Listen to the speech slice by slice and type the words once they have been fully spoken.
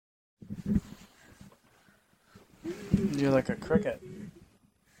You're like a cricket.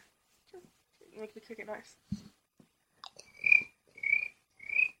 Make the cricket noise.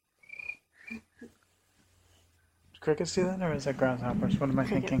 Do crickets do that, or is that grasshoppers? What am I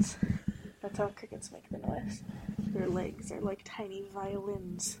thinking? Crickets. That's how crickets make the noise. Their legs are like tiny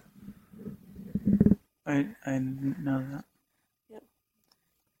violins. I didn't know that. Yep.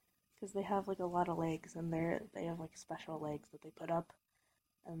 Because they have like a lot of legs, and they have like special legs that they put up,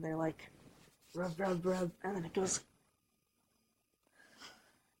 and they're like rub, rub, rub, and then it goes.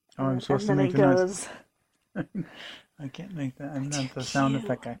 Oh, I'm supposed to make the noise. I can't make that. I'm not the sound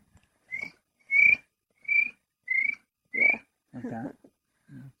effect guy. Yeah. Like that.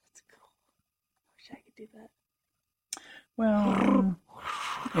 That's cool. I wish I could do that. Well,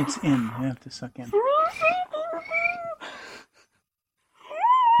 it's in. You have to suck in. Did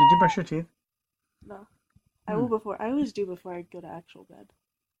you brush your teeth? No. I will before. I always do before I go to actual bed.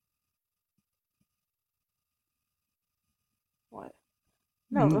 What?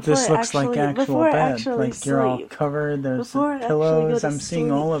 No, this looks like actual bed. Like you're all covered. There's pillows. I'm seeing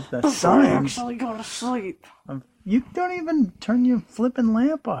all of the signs. Before I actually go to sleep. You don't even turn your flipping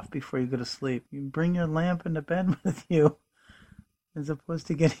lamp off before you go to sleep. You bring your lamp into bed with you, as opposed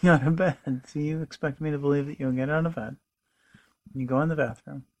to getting out of bed. So you expect me to believe that you'll get out of bed. You go in the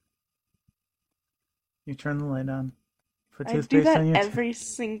bathroom. You turn the light on. Put toothpaste on your I do that every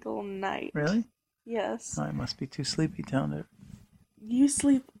single night. Really? Yes. Oh, I must be too sleepy telling it. You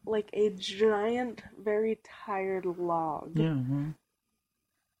sleep like a giant, very tired log. Yeah.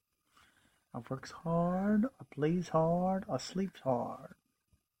 I works hard, I plays hard, I sleeps hard.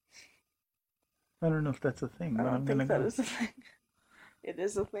 I don't know if that's a thing, but I'm gonna go. I don't think that is a thing. It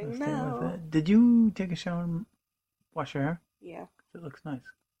is a thing now. With it. Did you take a shower and wash your hair? Yeah. It looks nice.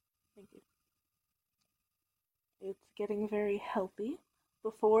 Thank you. It's getting very healthy.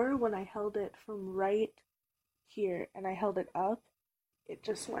 Before, when I held it from right here and I held it up, it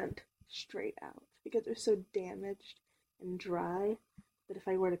just went straight out because it was so damaged and dry that if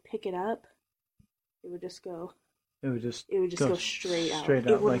I were to pick it up, it would just go. It would just go straight out. Straight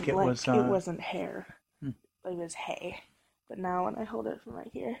out, like it was. It wasn't hair. It was hay. But now when I hold it from right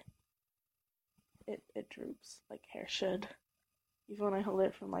here, it droops like hair should. Even when I hold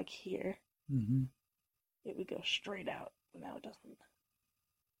it from like here, it would go straight out. But now it doesn't.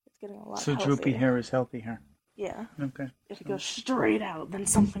 It's getting a lot healthier. So droopy hair is healthy hair. Yeah. Okay. If it goes straight out, then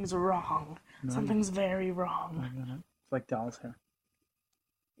something's wrong. No. Something's very wrong. It's like doll's hair.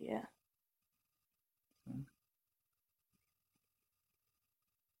 Yeah.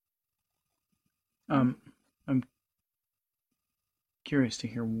 I'm curious to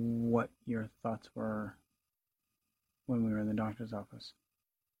hear what your thoughts were when we were in the doctor's office.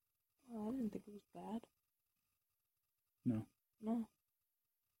 Oh, I didn't think it was bad. No. No.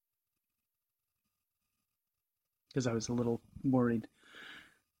 Because I was a little worried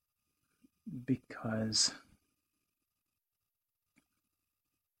because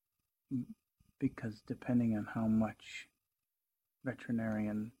depending on how much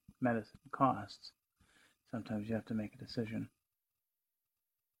veterinarian medicine costs, sometimes you have to make a decision.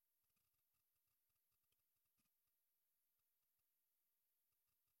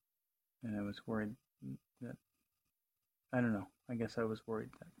 And I was worried that, I don't know, I guess I was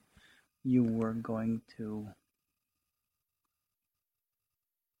worried that you were going to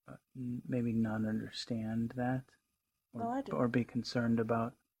maybe not understand that, or be concerned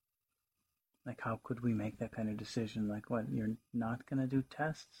about, like, how could we make that kind of decision? Like, what, you're not going to do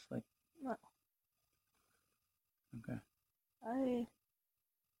tests? Like, no. Okay.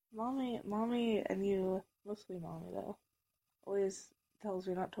 Mommy, and you, mostly Mommy though, always tells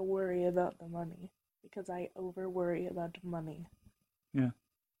me not to worry about the money, because I over-worry about money. Yeah.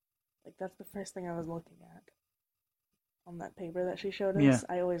 Like, that's the first thing I was looking at. On that paper that she showed us, yeah.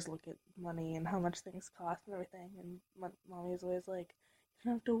 I always look at money and how much things cost and everything, and Mommy's always like, you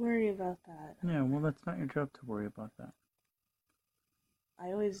don't have to worry about that. Yeah, well, that's not your job to worry about that.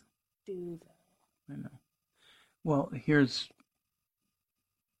 I always do, though. I know. Well, here's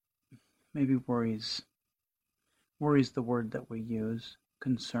maybe worries the word that we use.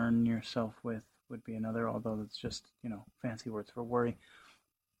 Concern yourself with would be another, although it's just, fancy words for worry.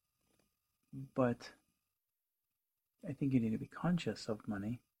 But I think you need to be conscious of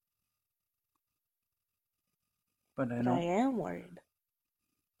money. But I am worried.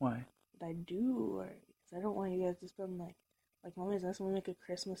 Why? But I do worry, because I don't want you guys to spend, like Mommy's asking me to make a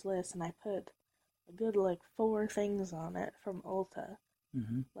Christmas list, and I put a good, 4 things on it from Ulta.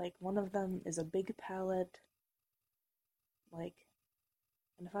 Mm-hmm. Like, one of them is a big palette, and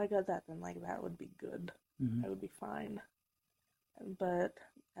if I got that, then, that would be good. Mm-hmm. I would be fine. And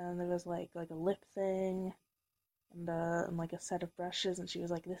there was, like a lip thing, and like a set of brushes, and she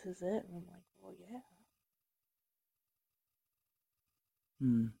was like, "This is it," and I'm like, "Well, yeah."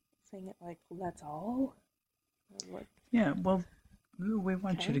 Saying it like, well, "That's all." Like, yeah, well, we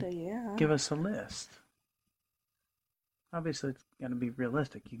want you to kinda, yeah. give us a list. Obviously, it's got to be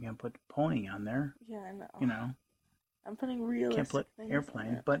realistic. You can't put pony on there. Yeah, I know. You know, I'm putting can't realistic put things airplane.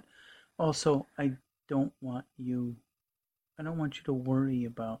 in it. But also, don't want you. I don't want you to worry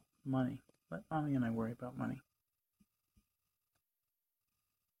about money. Let mommy and I worry about money.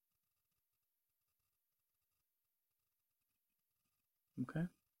 Okay?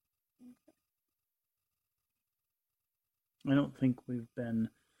 I don't think we've been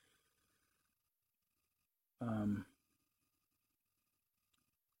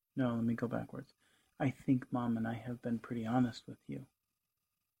no, let me go backwards. I think mom and I have been pretty honest with you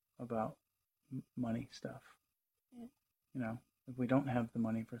about money stuff. Yeah. You know, if we don't have the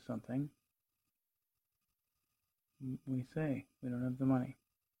money for something, we say we don't have the money.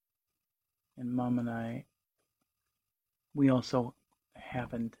 And mom and I, we also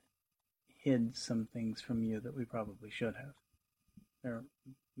haven't hid some things from you that we probably should have. There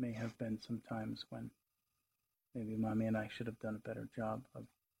may have been some times when maybe mommy and I should have done a better job of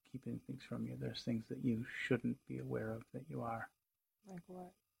keeping things from you. There's things that you shouldn't be aware of that you are. Like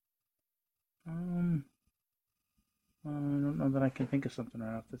what? I don't know that I can think of something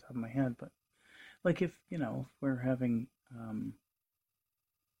right off the top of my head, but like if we're having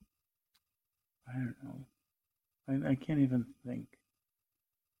I don't know. I can't even think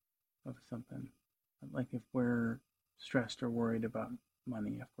of something. Like if we're stressed or worried about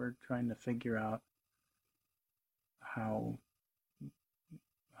money, if we're trying to figure out how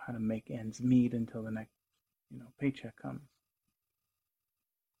to make ends meet until the next paycheck comes.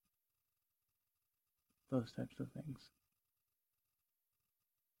 Those types of things.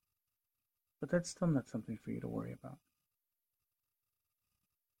 But that's still not something for you to worry about.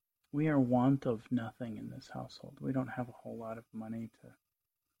 We are want of nothing in this household. We don't have a whole lot of money to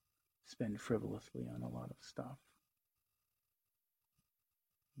spend frivolously on a lot of stuff.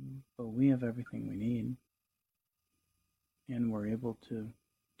 But we have everything we need. And we're able to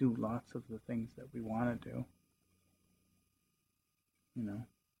do lots of the things that we want to do.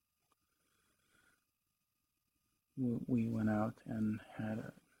 We went out and had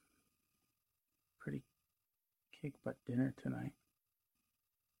a pretty kick butt dinner tonight.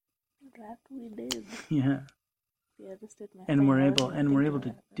 That we did. Yeah. Yeah, this did my and we're able to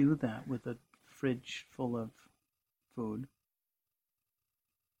it. do that with a fridge full of food.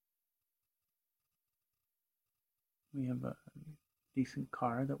 We have a decent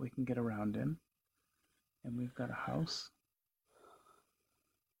car that we can get around in, and we've got a house.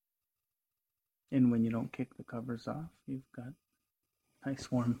 And when you don't kick the covers off, you've got nice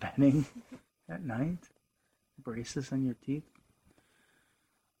warm bedding at night, braces on your teeth.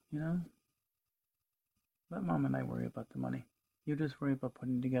 Let mom and I worry about the money. You just worry about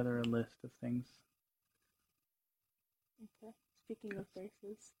putting together a list of things. Okay. Speaking of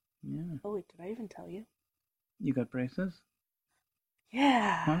braces. Yeah. Oh wait, did I even tell you? You got braces?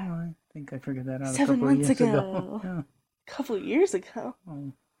 Yeah. Oh, I think I figured that out 7 a couple months of years ago. Yeah. A couple of years ago.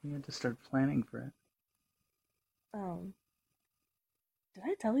 Oh, we had to start planning for it. Did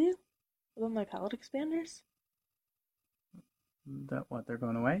I tell you about my palate expanders? That what, they're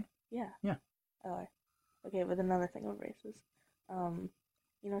going away? Yeah. Yeah. Oh, okay, but another thing with braces.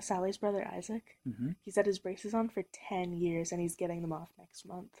 Sally's brother Isaac? Mm-hmm. He's had his braces on for 10 years and he's getting them off next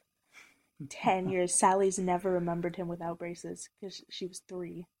month. 10 years. Sally's never remembered him without braces because she was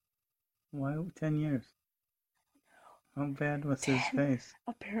 3. Why 10 years? How bad was his face?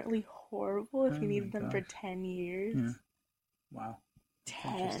 Apparently horrible if he needed them for 10 years. Yeah. Wow.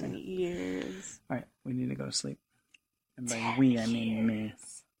 10 years. All right, we need to go to sleep. And by we, I mean me.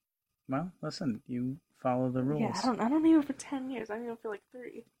 Well, listen, you follow the rules. Yeah, I don't need it for 10 years. I need it for like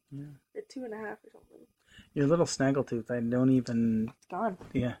 3. Yeah. Or 2.5 or something. Your little snaggletooth, I don't even... It's gone.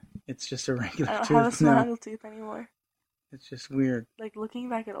 Yeah, it's just a regular tooth I don't have a snaggletooth anymore. It's just weird. Like, looking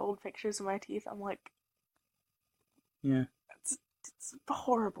back at old pictures of my teeth, I'm like... Yeah. It's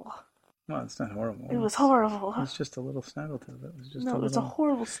horrible. Well, it's not horrible. It was horrible. It was just a little snaggletooth. It was just it was a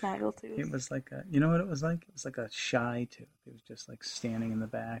horrible snaggletooth. It was like a... You know what it was like? It was like a shy tooth. It was just like standing in the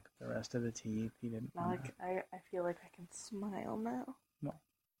back with the rest of the teeth. He didn't Now, I feel like I can smile now. Well,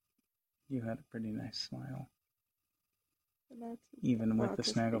 you had a pretty nice smile. That's, even with the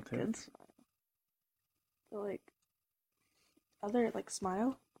snaggletooth. So, like, other, like,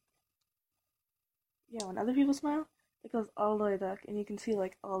 smile? Yeah, when other people smile, it goes all the way back, and you can see,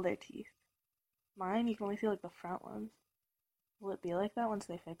 like, all their teeth. Mine, you can only see, like, the front ones. Will it be like that once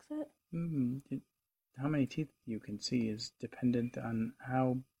they fix it? how many teeth you can see is dependent on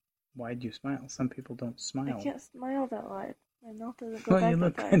how wide you smile. Some people don't smile. I can't smile that wide. My mouth doesn't go Well, back you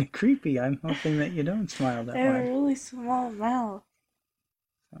look that kind wide. of creepy. I'm hoping that you don't smile that I have a wide. really small mouth.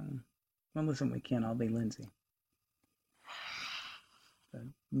 So, well, listen, we can't all be Lindsay. A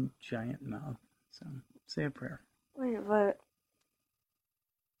giant mouth. So, say a prayer. Wait, but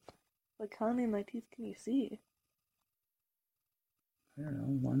like how many of my teeth can you see? I don't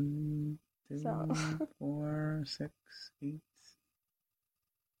know, 1, 2, So 4, 6, 8.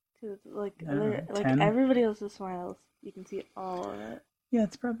 Cause like I don't know, like 10. everybody else's smiles, you can see all of it. Yeah,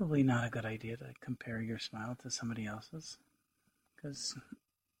 it's probably not a good idea to compare your smile to somebody else's. Because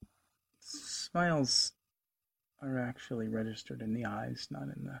smiles are actually registered in the eyes, not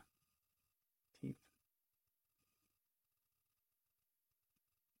in the teeth.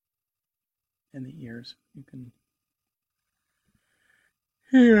 In the ears. You can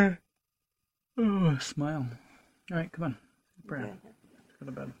hear. Oh, smile. All right, come on. Prayer. Okay. Let's go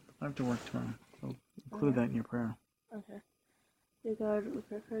to bed. I have to work tomorrow, so include that in your prayer. Okay. Dear God, we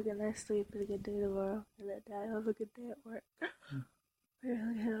pray for a good night's sleep and a good day tomorrow, and that Dad have a good day at work. Pray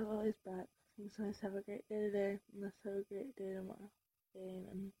for the kid always back. Please always have a great day today, and let's have a great day tomorrow.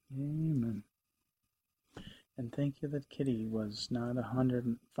 Amen. Amen. And thank you that Kitty was not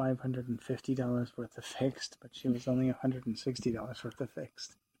 $550 worth of fixed, but she was only $160 worth of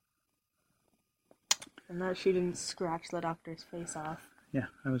fixed. And that she didn't scratch the doctor's face off. Yeah,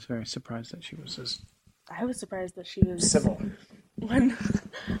 I was very surprised that she was as I was surprised that she was civil. When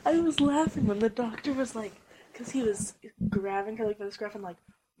I was laughing when the doctor was like, because he was grabbing her like by the scruff and like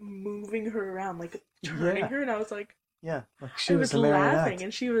moving her around, like turning her, and I was like, yeah, like she I was was a marionette. laughing,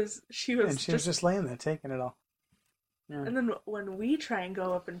 and she was just laying there taking it all. Yeah. And then when we try and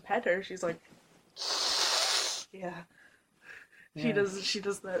go up and pet her, she's like, yeah. She does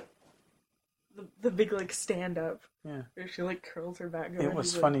that. The big like stand up. Yeah. Where she like curls her back. It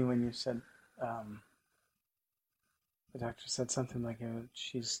was funny when you said, the doctor said something like,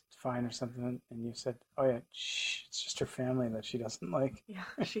 she's fine or something, and you said, oh yeah, it's just her family that she doesn't like. Yeah,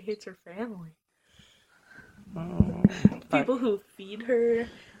 she hates her family. Oh, People who feed her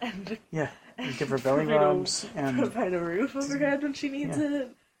and give her belly rubs and provide a roof over her head when she needs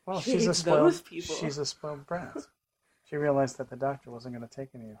it. Well, She she's a hates spoiled. those people. She's a spoiled brat. She realized that the doctor wasn't going to take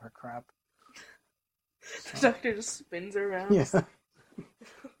any of her crap. The doctor just spins her around. Yeah.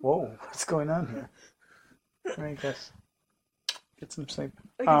 Whoa, what's going on here? All right, guys. Get some sleep.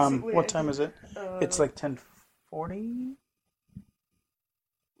 What time is it? It's like 10:40.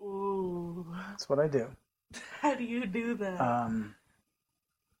 Ooh. That's what I do. How do you do that? 11:30.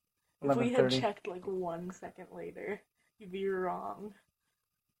 If we had checked like 1 second later, you'd be wrong.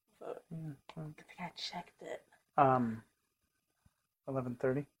 But I think I checked it.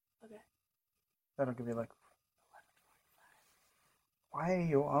 11:30. Okay. That'll give you like 11:45. Why are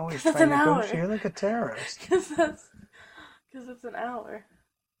you always That's trying to an hour. go? You're like a terrorist. Because it's an hour.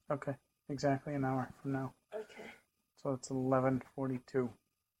 Okay, exactly an hour from now. Okay. So it's 11:42.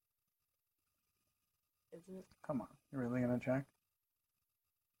 Is it? Come on, you're really gonna check?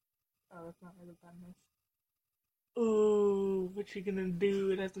 Oh, that's not where the button is. Oh, what you gonna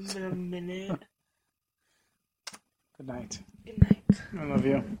do? It hasn't been a minute. Good night. Good night. I love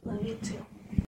you. Love you too.